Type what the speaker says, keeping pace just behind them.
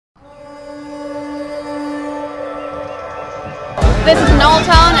This is an old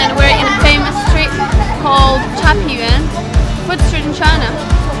town and we're in a famous street called Chapiyuan, Food Street in China.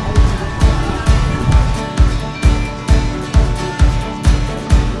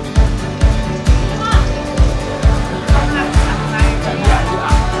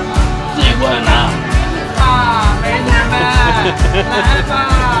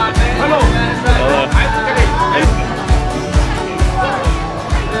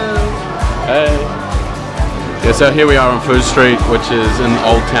 Hey. Yeah, so here we are on Food Street, which is in the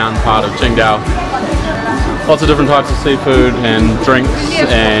old town part of Qingdao. Lots of different types of seafood and drinks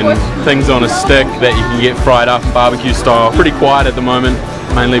and things on a stick that you can get fried up barbecue style. Pretty quiet at the moment,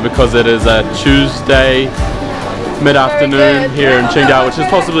 mainly because it is a Tuesday mid-afternoon here in Qingdao, which is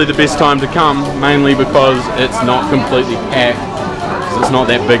possibly the best time to come, mainly because it's not completely packed, because it's not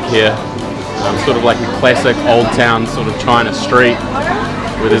that big here. Sort of like a classic old town sort of China street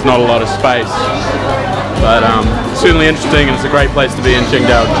where there's not a lot of space. But certainly interesting, and it's a great place to be in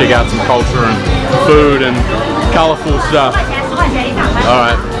Qingdao to check out some culture and food and colourful stuff.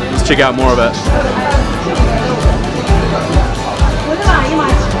 Alright, let's check out more of it.